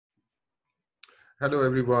Hello,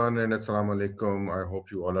 everyone, and Assalamu alaikum. I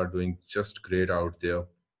hope you all are doing just great out there.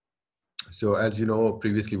 So, as you know,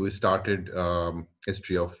 previously we started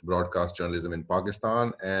history of broadcast journalism in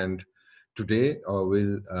Pakistan, and today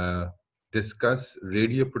we'll discuss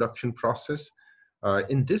radio production process.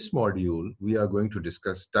 In this module, we are going to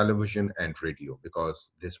discuss television and radio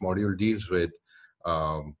because this module deals with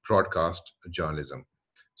broadcast journalism.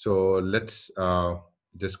 So, let's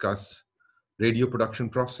discuss radio production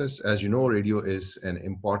process. As you know, radio is an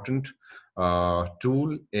important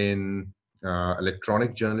tool in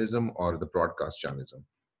electronic journalism or the broadcast journalism.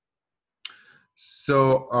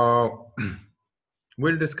 So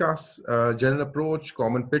we'll discuss general approach,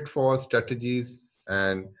 common pitfalls, strategies,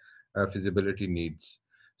 and feasibility needs.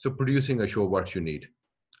 So producing a show, what you need.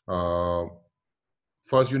 Uh,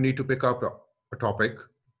 First, you need to pick up a topic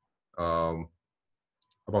um,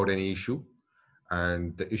 about any issue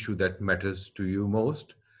and the issue that matters to you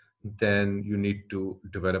most. Then you need to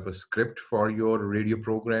develop a script for your radio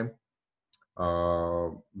program.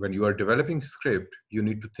 When you are developing script, you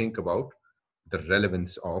need to think about the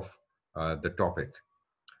relevance of the topic.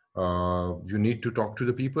 You need to talk to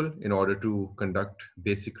the people in order to conduct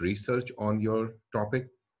basic research on your topic.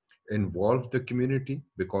 Involve the community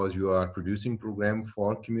because you are producing program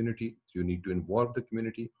for community. You need to involve the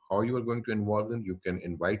community. How you are going to involve them? You can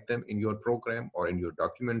invite them in your program or in your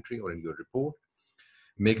documentary or in your report.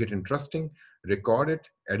 Make it interesting, record it,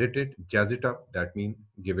 edit it, jazz it up. That means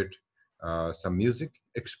give it some music,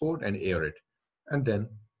 export and air it. And then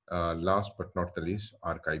last but not the least,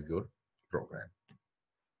 archive your program.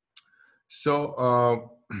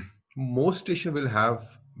 So most station will have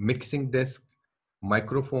mixing desk,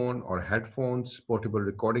 microphone or headphones, portable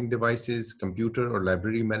recording devices, computer or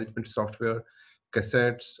library management software,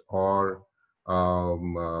 cassettes or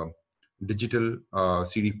digital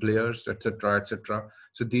CD players, etc., etc.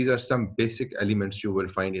 So these are some basic elements you will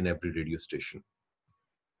find in every radio station.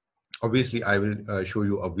 Obviously, I will show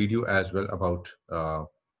you a video as well about a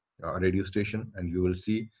radio station, and you will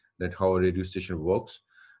see that how a radio station works.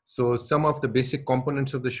 So some of the basic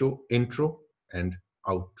components of the show: intro and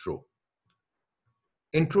outro.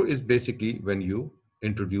 Intro is basically when you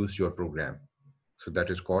introduce your program. So that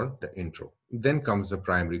is called the intro. Then comes the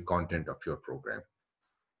primary content of your program.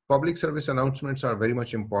 Public service announcements are very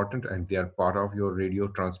much important and they are part of your radio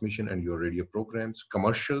transmission and your radio programs.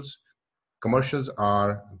 Commercials. Commercials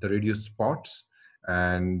are the radio spots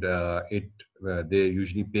and they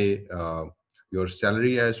usually pay your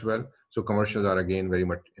salary as well. So commercials are again very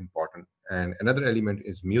much important. And another element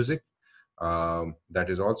is music. That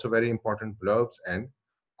is also very important. Blurbs and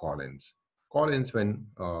call-ins. Call-ins when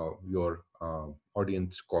your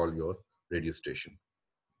audience call your radio station.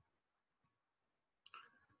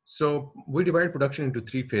 So we divide production into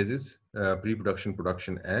three phases: pre-production,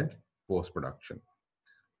 production, and post-production.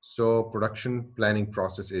 So production planning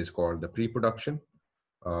process is called the pre-production.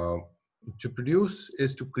 Uh, to produce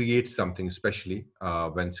is to create something, especially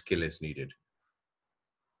when skill is needed.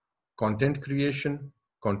 Content creation,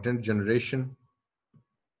 content generation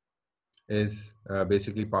is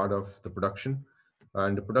basically part of the production.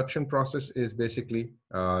 And the production process is basically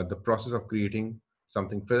the process of creating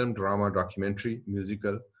something: film, drama, documentary,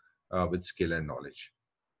 musical, with skill and knowledge.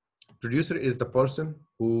 Producer is the person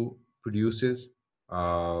who produces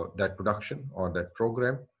that production or that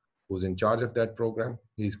program, who's in charge of that program.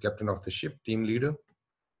 He's captain of the ship, team leader.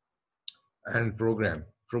 And program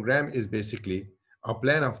is basically a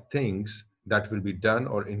plan of things that will be done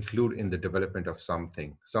or include in the development of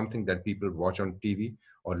something that people watch on TV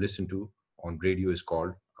or listen to on radio is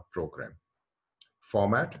called a program.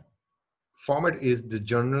 Format. Format is the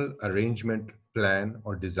general arrangement, plan,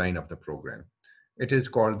 or design of the program. It is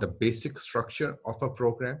called the basic structure of a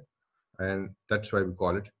program, and that's why we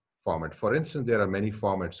call it format. For instance, there are many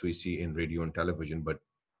formats we see in radio and television, but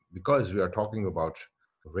because we are talking about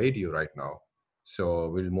radio right now, so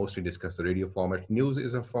we'll mostly discuss the radio format. News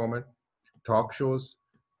is a format, talk shows,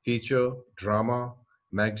 feature, drama,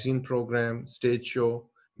 magazine program, stage show,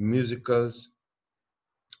 musicals,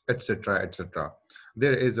 etc., etc.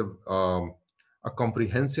 There is a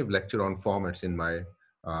comprehensive lecture on formats in my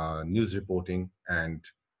news reporting and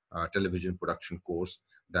television production course.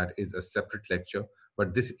 That is a separate lecture,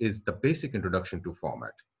 but this is the basic introduction to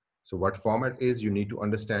format. So what format is, you need to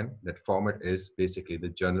understand that format is basically the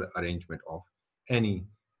general arrangement of any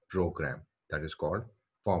program. That is called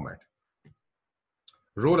format.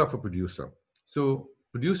 Role of a producer. So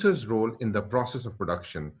producer's role in the process of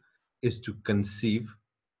production is to conceive.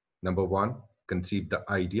 Number one, conceive the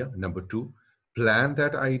idea. Number two, plan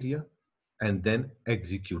that idea and then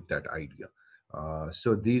execute that idea.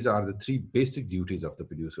 So these are the three basic duties of the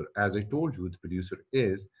producer. As I told you, the producer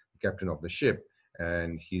is the captain of the ship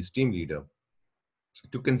and he's team leader.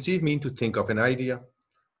 To conceive means to think of an idea.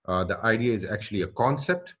 The idea is actually a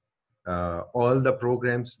concept. All the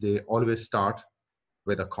programs, they always start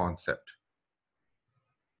with a concept.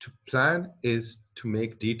 To plan is to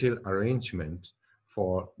make detailed arrangements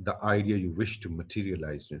for the idea you wish to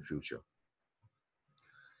materialize in future.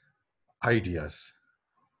 Ideas.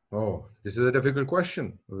 Oh, this is a difficult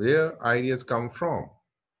question. Where ideas come from?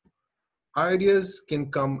 Ideas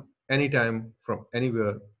can come anytime from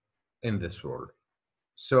anywhere in this world.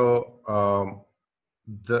 So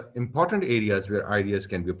the important areas where ideas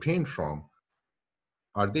can be obtained from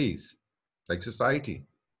are these, like society.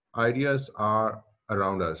 Ideas are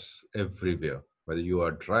around us everywhere, whether you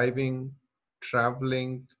are driving,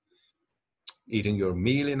 traveling, eating your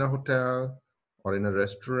meal in a hotel or in a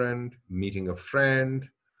restaurant, meeting a friend,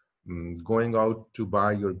 going out to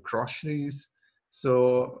buy your groceries.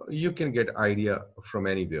 So you can get idea from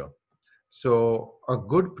anywhere. So a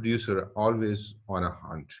good producer always on a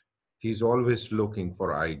hunt. He's always looking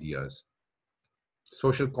for ideas.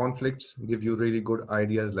 Social conflicts give you really good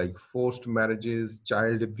ideas like forced marriages,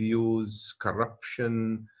 child abuse,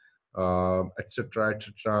 corruption, etc.,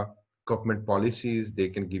 etc. Government policies, they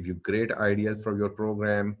can give you great ideas for your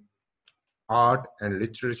program. Art and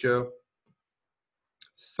literature,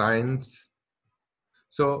 science.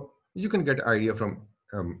 So you can get idea from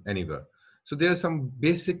anywhere. So there are some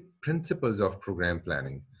basic principles of program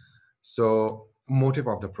planning. So motive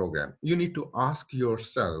of the program, you need to ask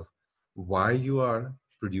yourself why you are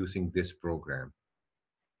producing this program.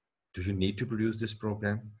 Do you need to produce this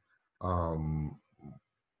program? Um,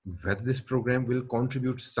 Whether this program will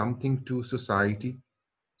contribute something to society.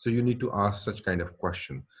 So you need to ask such kind of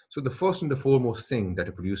question. So the first and the foremost thing that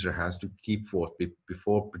a producer has to keep forth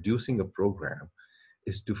before producing a program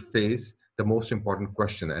is to face the most important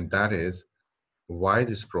question, and that is why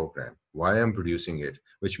this program, why I'm producing it,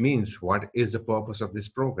 which means what is the purpose of this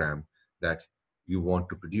program that you want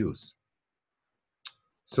to produce.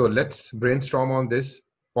 So let's brainstorm on this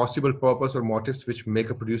possible purpose or motives which make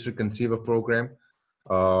a producer conceive a program.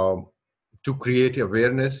 Uh, to create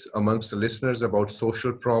awareness amongst the listeners about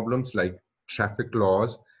social problems like traffic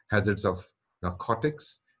laws, hazards of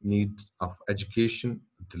narcotics, needs of education,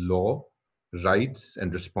 the law, rights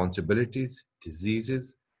and responsibilities,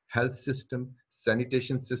 diseases, health system,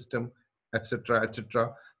 sanitation system, etc.,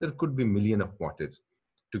 etc. There could be million of motives.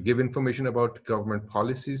 To give information about government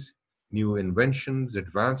policies, new inventions,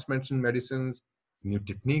 advancements in medicines, new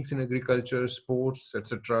techniques in agriculture, sports,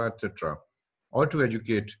 etc., etc., or to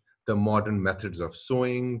educate the modern methods of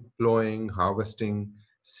sowing, plowing, harvesting,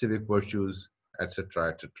 civic virtues, etc.,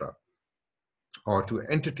 etc., or to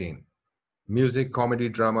entertain music, comedy,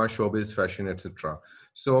 drama, showbiz, fashion, etc.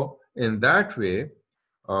 So in that way,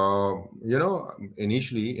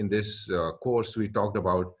 initially in this course, we talked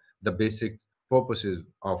about the basic purposes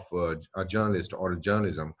of a journalist or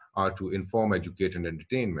journalism are to inform, educate, and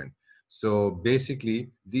entertainment. So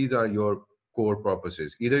basically, these are your core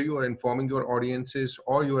purposes. Either you are informing your audiences,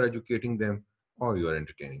 or you are educating them, or you are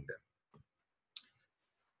entertaining them.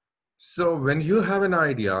 So when you have an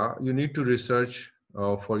idea, you need to research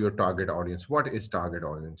for your target audience. What is target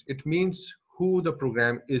audience? It means who the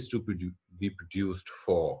program is to be produced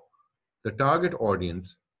for. The target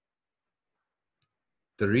audience,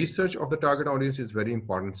 the research of the target audience is very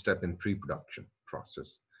important step in pre-production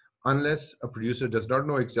process. Unless a producer does not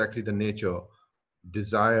know exactly the nature,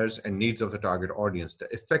 desires, and needs of the target audience, the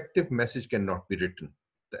effective message cannot be written.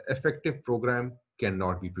 The effective program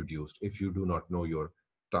cannot be produced if you do not know your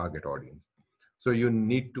target audience. So you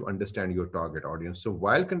need to understand your target audience. So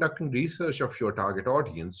while conducting research of your target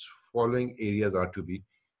audience, following areas are to be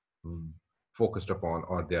focused upon,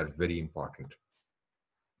 or they are very important.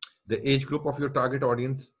 The age group of your target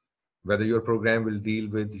audience, whether your program will deal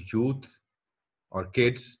with youth or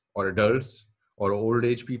kids or adults or old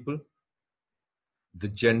age people. The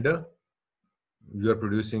gender, you are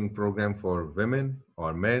producing program for women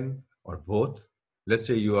or men or both. Let's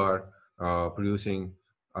say you are producing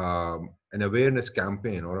an awareness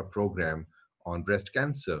campaign or a program on breast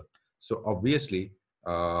cancer. So obviously,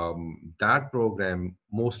 that program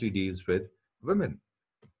mostly deals with women.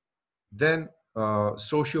 Then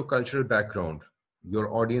socio-cultural background.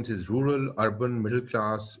 Your audience is rural, urban, middle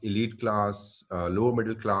class, elite class, lower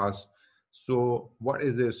middle class. So what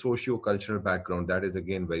is their socio-cultural background? That is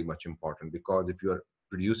again very much important, because if you are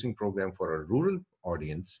producing program for a rural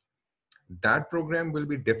audience, that program will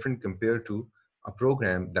be different compared to a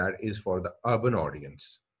program that is for the urban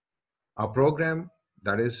audience. A program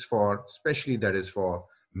that is for, especially that is for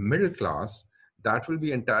middle class, that will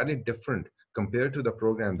be entirely different compared to the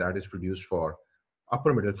program that is produced for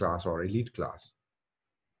upper middle class or elite class.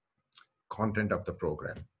 Content of the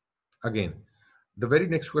program. Again, the very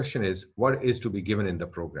next question is, what is to be given in the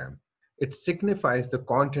program? It signifies the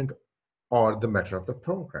content or the matter of the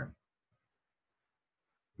program.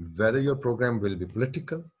 Whether your program will be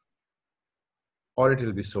political, or it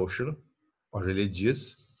will be social or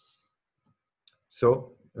religious.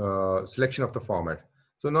 So selection of the format.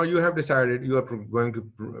 So now you have decided you are going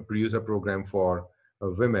to produce a program for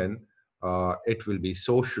women. It will be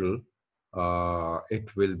social.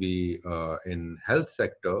 It will be in health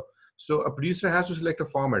sector. So a producer has to select a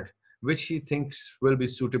format which he thinks will be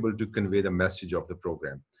suitable to convey the message of the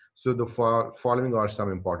program. So the following are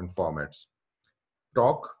some important formats: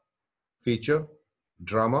 talk, feature,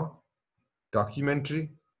 drama, documentary,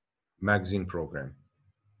 magazine program,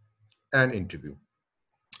 and interview.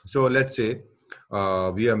 So let's say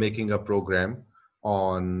we are making a program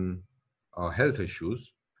on health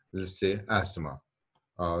issues, let's say asthma.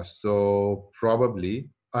 So probably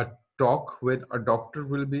a talk with a doctor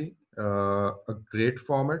will be a great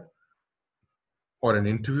format, or an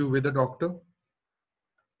interview with a doctor,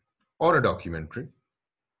 or a documentary,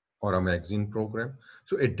 or a magazine program.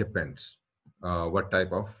 So it depends what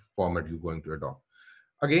type of format you're going to adopt.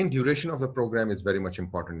 Again, duration of the program is very much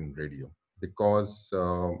important in radio, because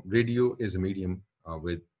radio is a medium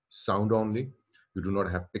with sound only. You do not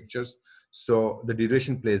have pictures. So the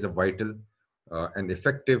duration plays a vital and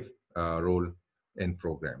effective role in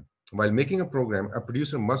program. While making a program, a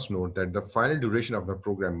producer must note that the final duration of the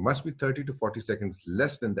program must be 30 to 40 seconds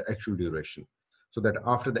less than the actual duration, so that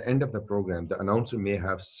after the end of the program, the announcer may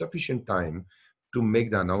have sufficient time to make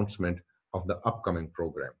the announcement of the upcoming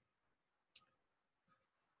program.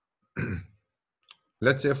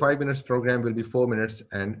 Let's say a 5 minutes program will be 4 minutes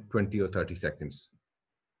and 20 or 30 seconds.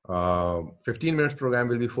 15 minutes program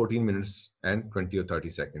will be 14 minutes and 20 or 30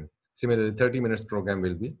 seconds. Similarly, 30 minutes program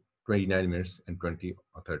will be 29 minutes and 20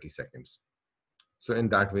 or 30 seconds. So in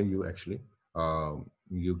that way, you actually,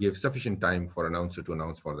 you give sufficient time for announcer to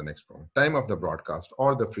announce for the next program. Time of the broadcast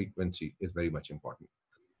or the frequency is very much important.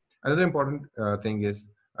 Another important thing is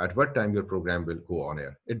at what time your program will go on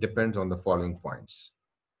air. It depends on the following points: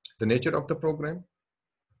 the nature of the program,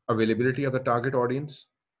 availability of the target audience.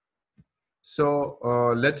 So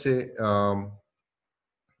let's say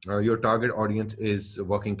your target audience is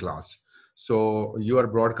working class. So you are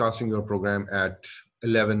broadcasting your program at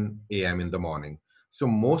 11 a.m. in the morning. So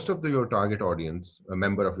most of your target audience, a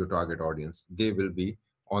member of your target audience, they will be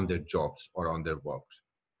on their jobs or on their works.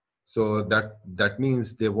 So that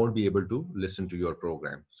means they won't be able to listen to your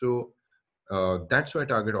program. So that's why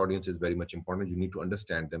target audience is very much important. You need to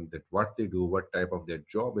understand them, that what they do, what type of their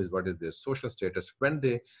job is, what is their social status when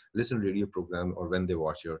they listen to radio program or when they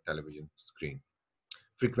watch your television screen.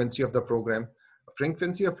 Frequency of the program.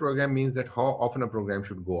 Frequency of program means that how often a program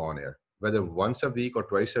should go on air, whether once a week or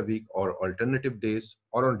twice a week or alternative days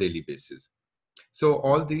or on daily basis. So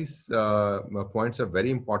all these points are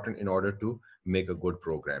very important in order to make a good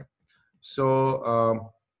program.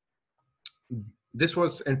 So this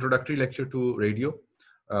was introductory lecture to radio.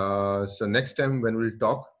 So next time when we'll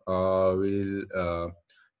talk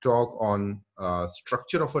on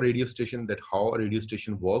structure of a radio station, that how a radio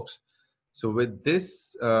station works. So with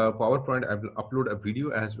this PowerPoint, I will upload a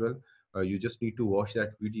video as well. You just need to watch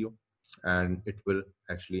that video and it will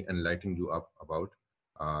actually enlighten you up about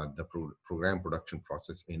the program production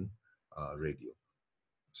process in radio.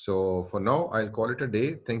 So for now, I'll call it a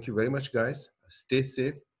day. Thank you very much, guys. Stay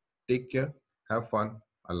safe. Take care. Have fun.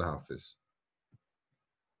 Allah Hafiz.